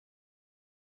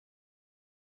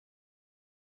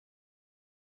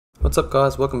What's up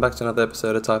guys, welcome back to another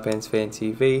episode of Taipans Fan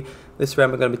TV. This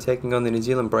round we're going to be taking on the New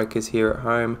Zealand Breakers here at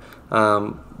home.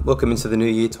 Welcome into the new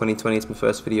year 2020, it's my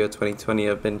first video of 2020.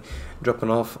 I've been dropping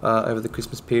off over the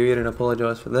Christmas period and I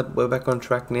apologise for that. We're back on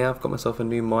track now, I've got myself a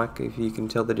new mic if you can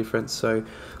tell the difference. So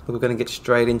look, we're going to get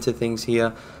straight into things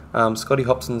here. Scotty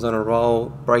Hopson's on a roll,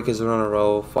 Breakers are on a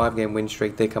roll, 5-game win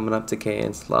streak, they're coming up to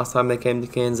Cairns. Last time they came to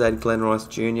Cairns they had Glenn Rice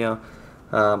Jr.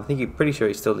 I think you're pretty sure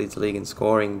he still leads the league in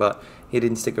scoring, but he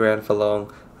didn't stick around for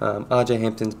long. RJ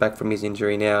Hampton's back from his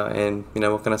injury now, and you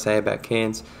know what can I say about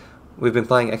Cairns? We've been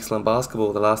playing excellent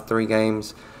basketball the last 3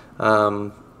 games.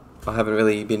 I haven't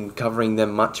really been covering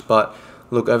them much, but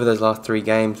look, over those last 3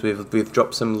 games, we've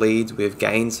dropped some leads, we've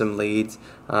gained some leads,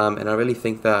 and I really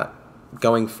think that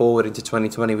going forward into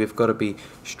 2020, we've got to be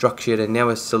structured, and now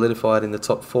we're solidified in the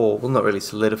top 4. Well, not really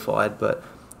solidified, but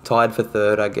tied for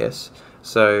 3rd, I guess.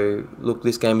 So, look,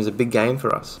 this game is a big game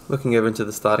for us. Looking over into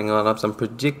the starting lineups, I'm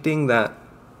predicting that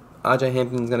RJ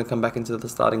Hampton's going to come back into the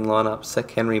starting lineup. Sek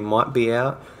Henry might be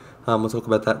out. We'll talk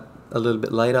about that a little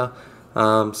bit later.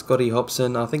 Scotty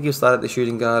Hopson, I think he'll start at the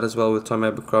shooting guard as well with Tom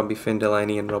Abercrombie, Finn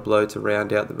Delaney and Rob Lowe to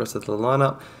round out the rest of the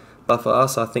lineup. But for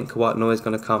us, I think Kawhi Noy is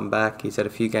going to come back. He's had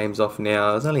a few games off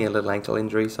now. It's only a little ankle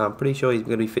injury, so I'm pretty sure he's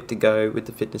going to be fit to go with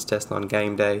the fitness test on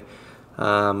game day.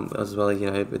 As well as,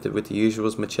 you know, with the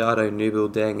usuals, Machado,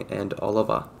 Newbill, Deng and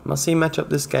Oliver. Must-see matchup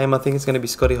this game, I think it's going to be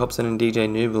Scotty Hopson and DJ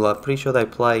Newbill. I'm pretty sure they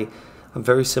play a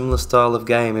very similar style of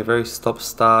game, a very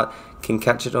stop-start, can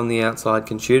catch it on the outside,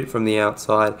 can shoot it from the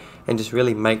outside, and just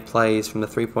really make plays from the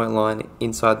three-point line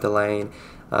inside the lane.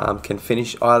 Can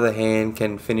finish either hand,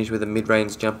 can finish with a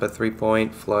mid-range jumper,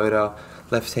 3-point, floater,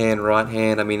 left hand, right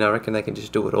hand. I mean, I reckon they can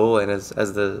just do it all, and as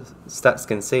the stats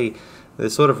can see, they're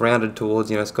sort of rounded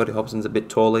towards, you know, Scotty Hopson's a bit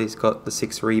taller, he's got the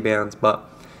 6 rebounds, but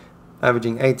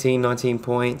averaging 18, 19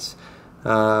 points,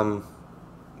 you know,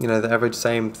 the average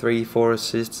same 3, 4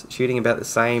 assists, shooting about the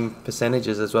same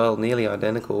percentages as well, nearly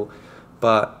identical.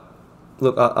 But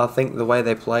look, I think the way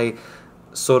they play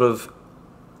sort of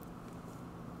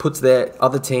puts their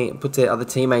other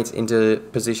teammates into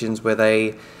positions where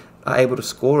they are able to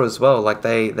score as well. Like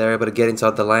they're able to get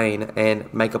inside the lane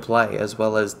and make a play as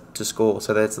well as to score.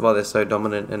 So that's why they're so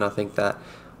dominant. And I think that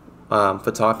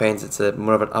for Taipans, it's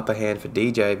more of an upper hand for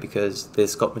DJ because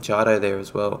there's Scott Machado there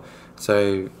as well.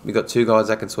 So we've got 2 guys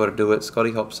that can sort of do it.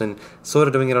 Scotty Hopson sort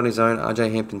of doing it on his own.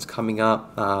 RJ Hampton's coming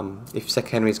up. If Sek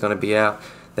Henry's going to be out,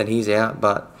 then he's out.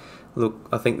 But look,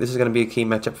 I think this is going to be a key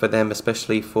matchup for them,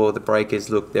 especially for the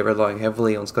Breakers. Look, they're relying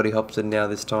heavily on Scotty Hopson now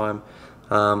this time.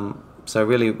 So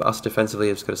really, us defensively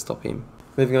have just got to stop him.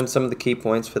 Moving on to some of the key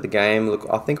points for the game. Look,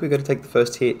 I think we've got to take the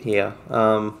first hit here.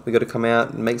 We've got to come out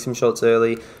and make some shots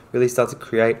early, really start to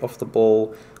create off the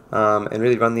ball, and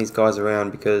really run these guys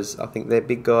around because I think they're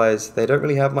big guys. They don't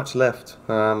really have much left.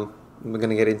 We're going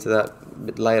to get into that a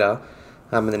bit later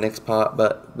in the next part,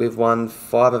 but we've won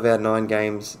 5 of our 9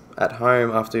 games at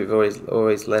home after we've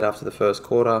always led after the first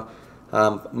quarter.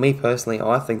 Me personally,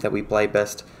 I think that we play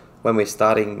best when we're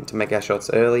starting to make our shots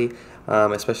early,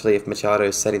 especially if Machado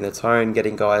is setting the tone,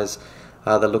 getting guys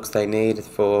the looks they need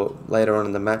for later on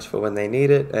in the match for when they need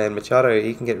it. And Machado,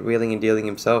 he can get wheeling and dealing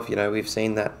himself. You know, we've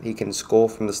seen that he can score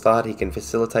from the start, he can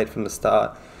facilitate from the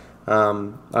start.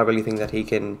 I really think that he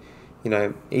can, you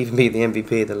know, even be the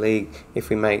MVP of the league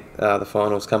if we make the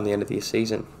finals come the end of the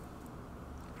season.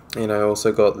 You know, also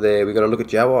we've got to look at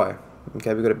Jawai.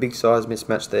 Okay, we've got a big size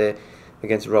mismatch there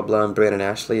against Rob Lowe and Brandon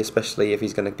Ashley, especially if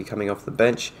he's going to be coming off the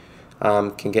bench.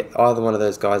 Can get either one of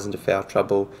those guys into foul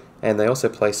trouble, and they also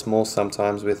play small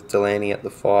sometimes with Delaney at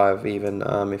the 5, even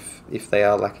if they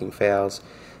are lacking fouls.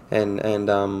 And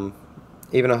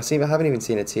even I haven't even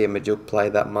seen Atia Majuk play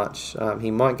that much.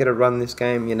 He might get a run this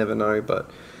game, you never know,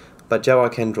 but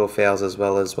Jawai can draw fouls as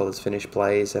well as finish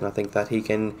plays, and I think that he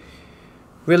can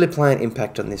really play an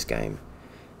impact on this game.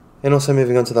 And also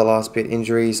moving on to the last bit,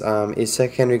 injuries. Is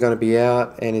Sek Henry going to be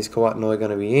out and is Kawhi Noy going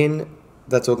to be in?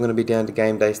 That's all going to be down to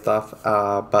game day stuff,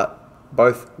 but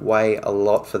both weigh a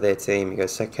lot for their team.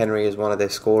 Because Sek Henry is one of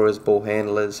their scorers, ball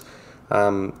handlers,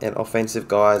 and offensive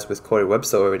guys with Corey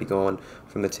Webster already gone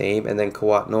from the team. And then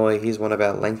Kawhi Noy, he's one of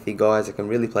our lengthy guys that can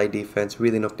really play defense,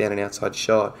 really knock down an outside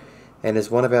shot, and is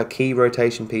one of our key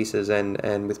rotation pieces.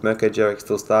 And with Mirko Jeric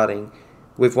still starting,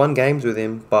 we've won games with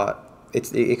him, but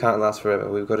it can't last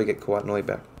forever. We've got to get Kawhi Noy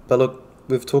back. But look,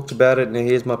 we've talked about it, and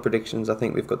here's my predictions. I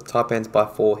think we've got the Taipans by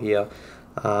 4 here.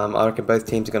 I reckon both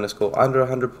teams are going to score under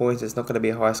 100 points. It's not going to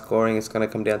be high scoring. It's going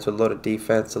to come down to a lot of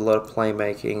defense, a lot of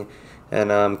playmaking,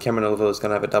 and Cameron Oliver is going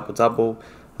to have a double-double.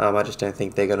 I just don't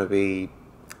think they're going to be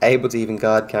able to even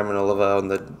guard Cameron Oliver on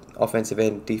the offensive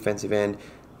end, defensive end,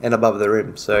 and above the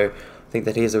rim. So I think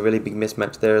that here's a really big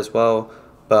mismatch there as well.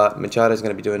 But Machado's going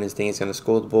to be doing his thing. He's going to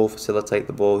score the ball, facilitate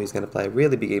the ball. He's going to play a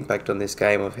really big impact on this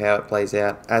game of how it plays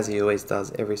out, as he always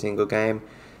does every single game.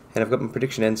 And I've got my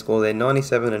prediction end score there,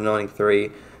 97 and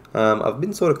 93. I've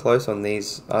been sort of close on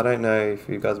these. I don't know if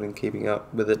you guys have been keeping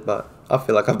up with it, but I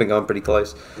feel like I've been going pretty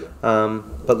close.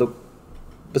 But look,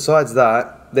 besides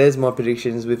that, there's my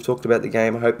predictions. We've talked about the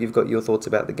game. I hope you've got your thoughts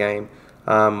about the game.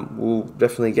 We'll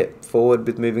definitely get forward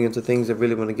with moving into things. I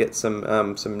really want to get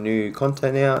some new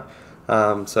content out.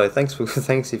 So thanks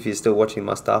if you're still watching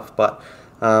my stuff. But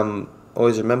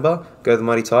always remember, go the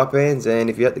mighty Taipans. And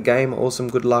if you're at the game, awesome,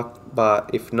 good luck. But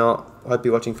if not, hope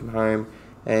you're watching from home.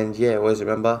 And yeah, always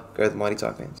remember, go the mighty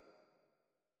Taipans.